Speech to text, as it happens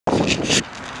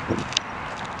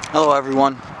Hello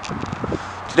everyone.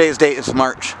 Today's date is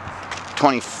March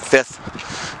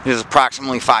 25th. It is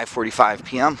approximately 5:45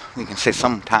 p.m. You can say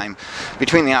sometime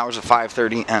between the hours of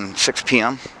 5:30 and 6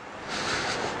 p.m.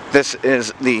 This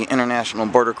is the international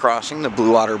border crossing, the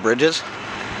Blue Water Bridges.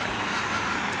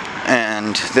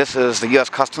 And this is the U.S.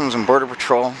 Customs and Border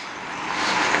Patrol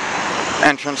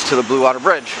entrance to the Blue Water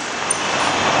Bridge.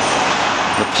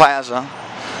 The plaza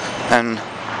and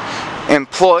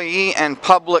employee and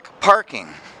public parking.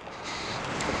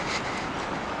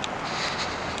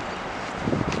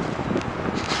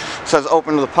 It says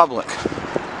open to the public.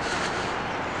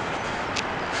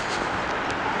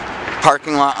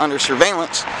 Parking lot under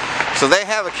surveillance. So they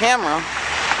have a camera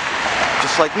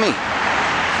just like me.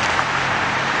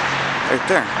 Right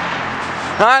there.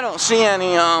 Now I don't see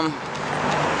any oh,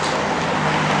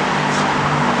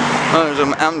 there's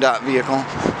an MDOT vehicle.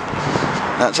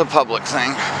 That's a public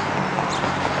thing.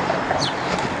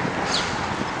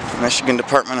 Michigan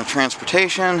Department of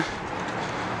Transportation.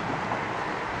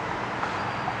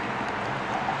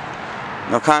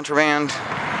 No contraband.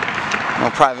 No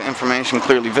private information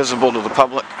clearly visible to the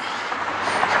public.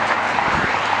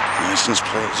 License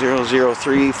plate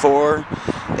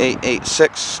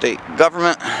 0034886, state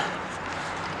government.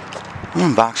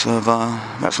 Box of,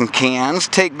 got some cans,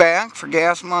 take back for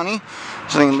gas money,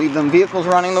 so they can leave them vehicles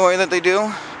running the way that they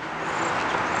do.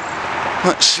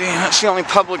 Let's see, that's the only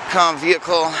public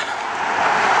vehicle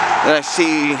that I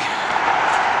see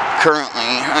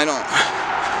currently.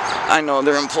 I know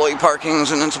they're employee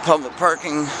parkings and it's a public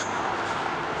parking.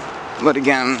 But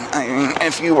again, I mean,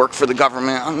 if you work for the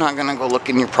government, I'm not going to go look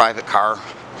in your private car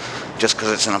just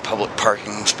because it's in a public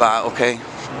parking spot, okay?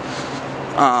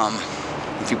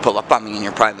 If you pull up on me in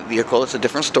your private vehicle, it's a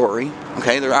different story,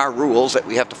 okay? There are rules that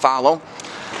we have to follow.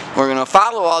 We're going to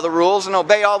follow all the rules and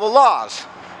obey all the laws.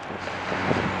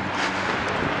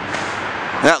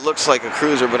 That looks like a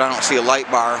cruiser, but I don't see a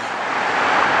light bar.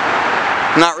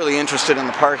 I'm not really interested in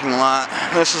the parking lot.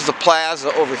 This is the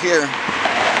plaza over here.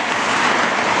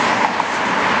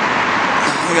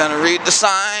 We gotta read the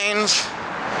signs,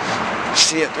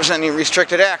 see if there's any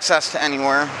restricted access to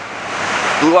anywhere.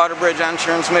 Blue Water Bridge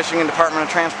entrance, Michigan Department of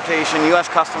Transportation, U.S.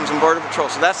 Customs and Border Patrol.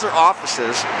 So that's their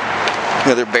offices. Look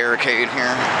at their barricade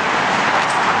here.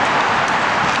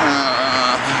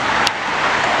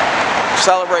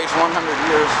 Celebrates 100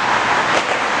 years.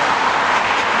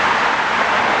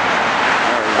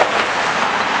 There we go.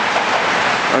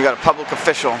 We got a public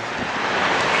official.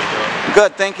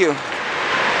 Good, thank you. We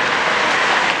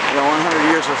got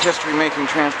 100 years of history making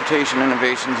transportation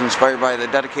innovations inspired by the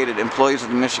dedicated employees of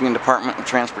the Michigan Department of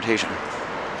Transportation.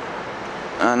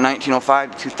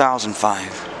 1905 to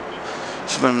 2005.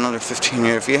 It's been another 15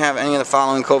 years. If you have any of the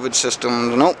following COVID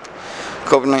systems, nope.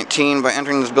 COVID-19, by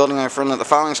entering this building, I affirm that the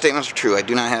following statements are true. I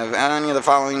do not have any of the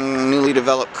following newly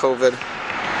developed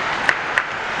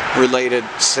COVID-related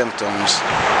symptoms.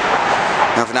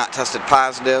 I have not tested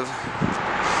positive.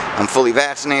 I'm fully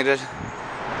vaccinated.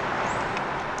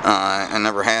 I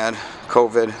never had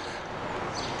COVID.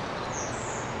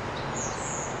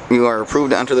 You are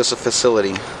approved to enter this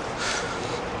facility.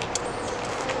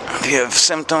 If you have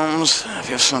symptoms,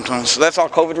 so that's all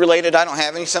COVID related. I don't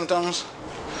have any symptoms.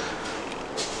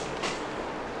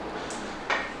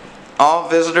 All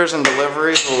visitors and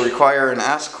deliveries will require an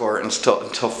escort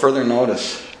until further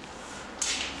notice.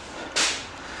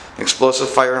 Explosive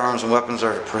firearms and weapons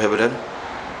are prohibited.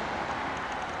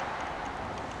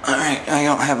 Alright, I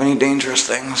don't have any dangerous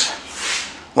things.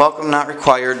 Welcome not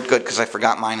required. Good, because I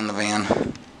forgot mine in the van.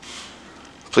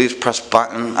 Please press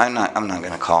button. I'm not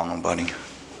going to call nobody.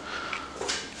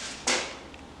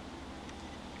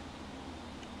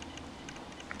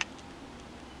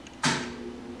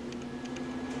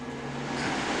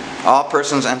 All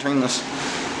persons entering this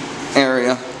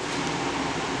area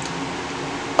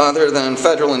other than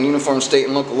federal and uniformed state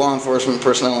and local law enforcement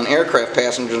personnel and aircraft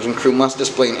passengers and crew must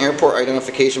display an airport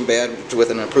identification badge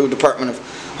with an approved Department of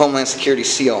Homeland Security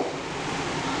seal.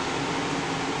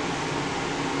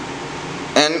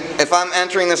 And if I'm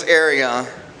entering this area,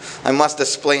 I must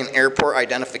display an airport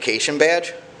identification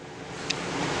badge.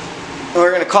 We're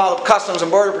going to call Customs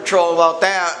and Border Patrol about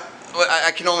that.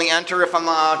 I can only enter if I'm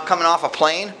coming off a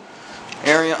plane.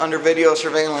 Area under video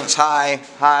surveillance. Hi.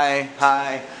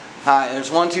 There's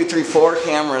 1, 2, 3, 4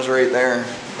 cameras right there.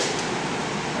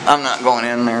 I'm not going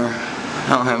in there. I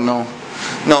don't have no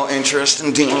interest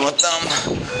in dealing with them.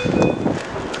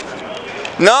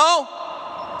 No?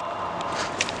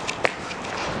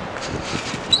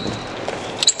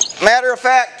 Matter of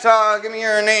fact, give me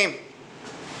your name.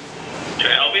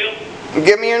 Can I help you?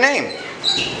 Give me your name.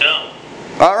 No.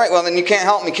 All right, well then you can't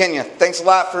help me, can you? Thanks a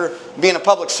lot for being a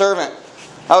public servant.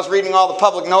 I was reading all the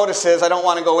public notices. I don't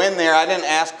want to go in there. I didn't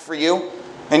ask for you.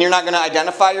 And you're not going to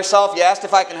identify yourself? You asked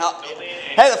if I can help.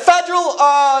 Hey, the federal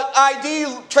ID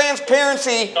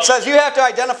transparency says you have to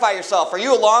identify yourself. Are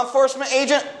you a law enforcement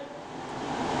agent?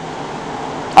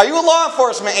 Are you a law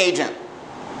enforcement agent?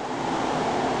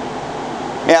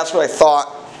 Yeah, that's what I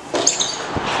thought.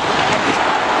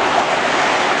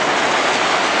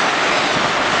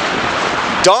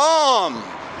 Dumb.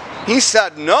 He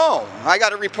said no. I got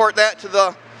to report that to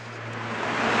the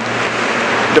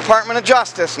Department of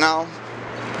Justice now.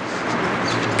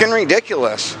 Fucking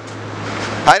ridiculous.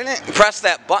 I didn't press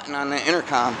that button on the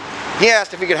intercom. He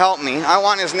asked if he could help me. I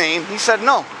want his name. He said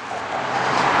no.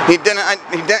 He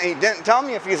didn't tell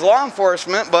me if he's law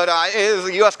enforcement, but it is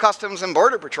the U.S. Customs and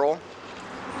Border Patrol.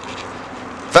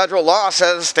 Federal law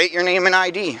says state your name and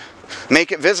ID.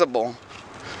 Make it visible.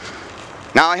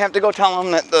 Now I have to go tell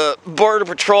them that the Border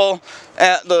Patrol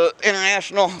at the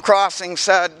international crossing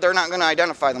said they're not going to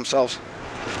identify themselves.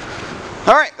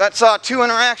 Alright, that's 2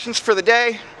 interactions for the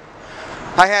day.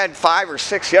 I had 5 or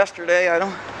 6 yesterday.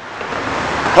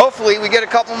 Hopefully we get a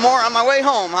couple more on my way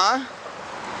home, huh?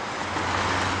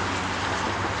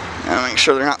 Gotta make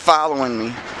sure they're not following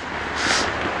me.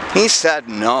 He said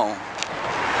no.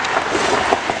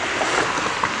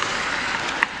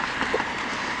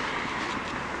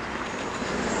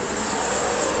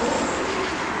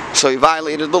 So he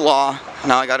violated the law.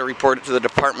 Now I got to report it to the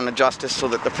Department of Justice so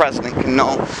that the president can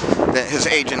know that his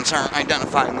agents aren't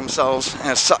identifying themselves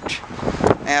as such.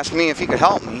 Asked me if he could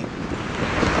help me.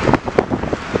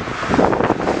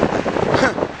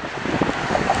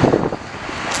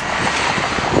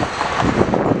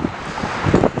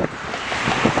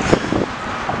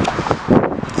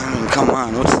 I mean, come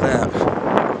on, what's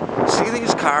that? See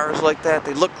these cars like that?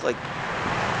 They look like...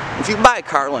 If you buy a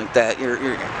car like that,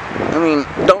 I mean,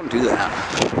 don't do that.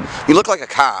 You look like a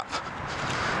cop.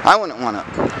 I wouldn't want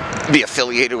to be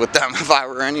affiliated with them if I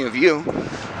were any of you.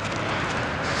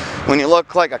 When you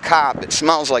look like a cop, it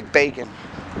smells like bacon.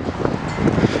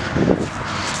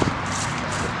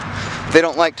 They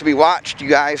don't like to be watched, you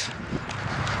guys.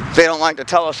 They don't like to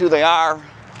tell us who they are.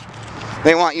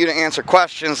 They want you to answer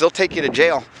questions. They'll take you to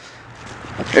jail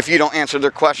if you don't answer their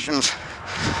questions.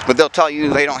 But they'll tell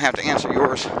you they don't have to answer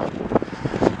yours.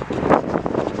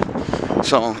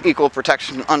 So, equal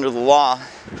protection under the law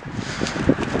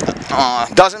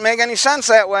doesn't make any sense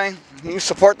that way. You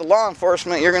support the law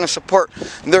enforcement, you're going to support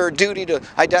their duty to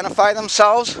identify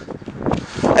themselves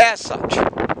as such.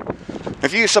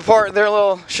 If you support their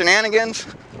little shenanigans,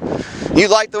 you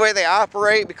like the way they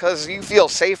operate because you feel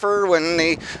safer when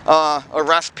they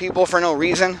arrest people for no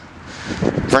reason,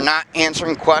 for not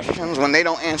answering questions, when they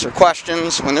don't answer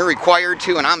questions, when they're required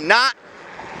to, and I'm not.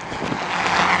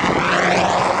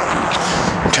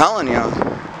 I'm telling you.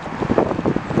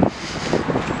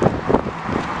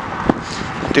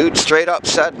 Dude straight up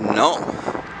said no.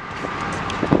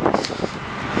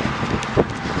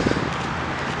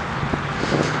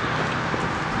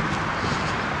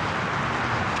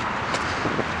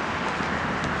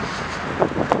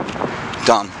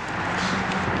 Dumb.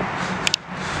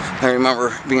 I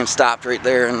remember being stopped right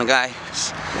there and the guy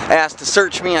asked to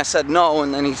search me. I said no,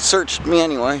 and then he searched me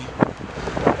anyway.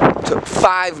 It took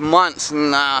 5 months,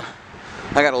 and I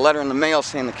got a letter in the mail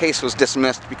saying the case was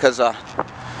dismissed because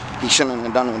he shouldn't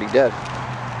have done what he did.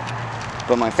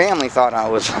 But my family thought I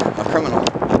was a criminal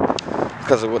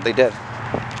because of what they did.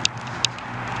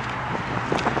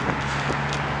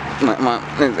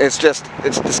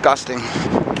 It's disgusting.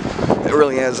 It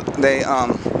really is. They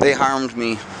harmed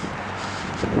me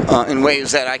in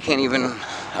ways that I can't even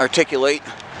articulate.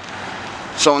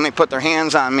 So when they put their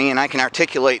hands on me and I can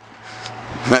articulate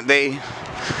that they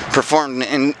performed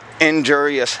an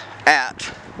injurious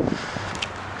act,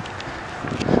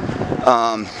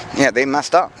 yeah, they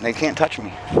messed up. They can't touch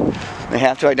me. They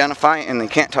have to identify and they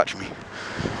can't touch me.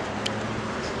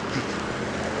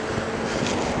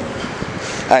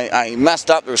 I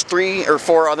messed up. There was 3 or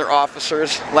 4 other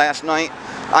officers last night.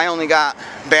 I only got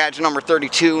badge number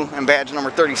 32, and badge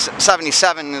number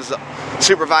 77 is the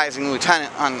supervising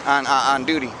lieutenant on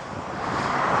duty.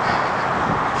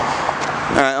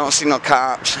 I don't see no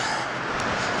cops.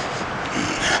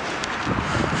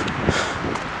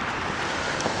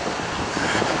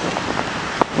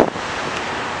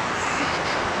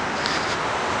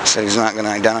 Said he's not going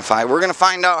to identify. We're going to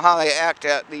find out how they act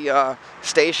at the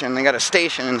station. They got a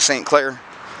station in St. Clair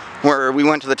where we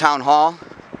went to the town hall.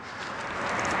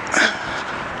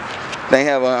 They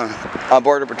have a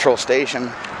Border Patrol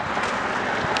station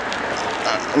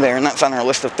there, and that's on our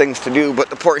list of things to do. But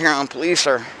the Port Huron police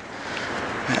are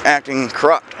acting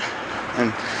corrupt,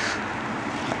 and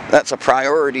That's a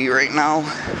priority right now.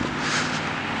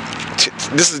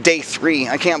 This is day 3.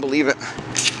 I can't believe it.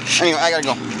 Anyway, I gotta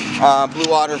go.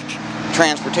 Blue Water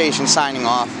Transportation signing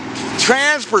off.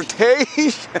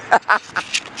 Transportation!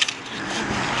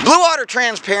 Blue Water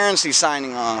Transparency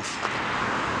signing off.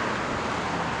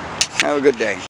 Have a good day.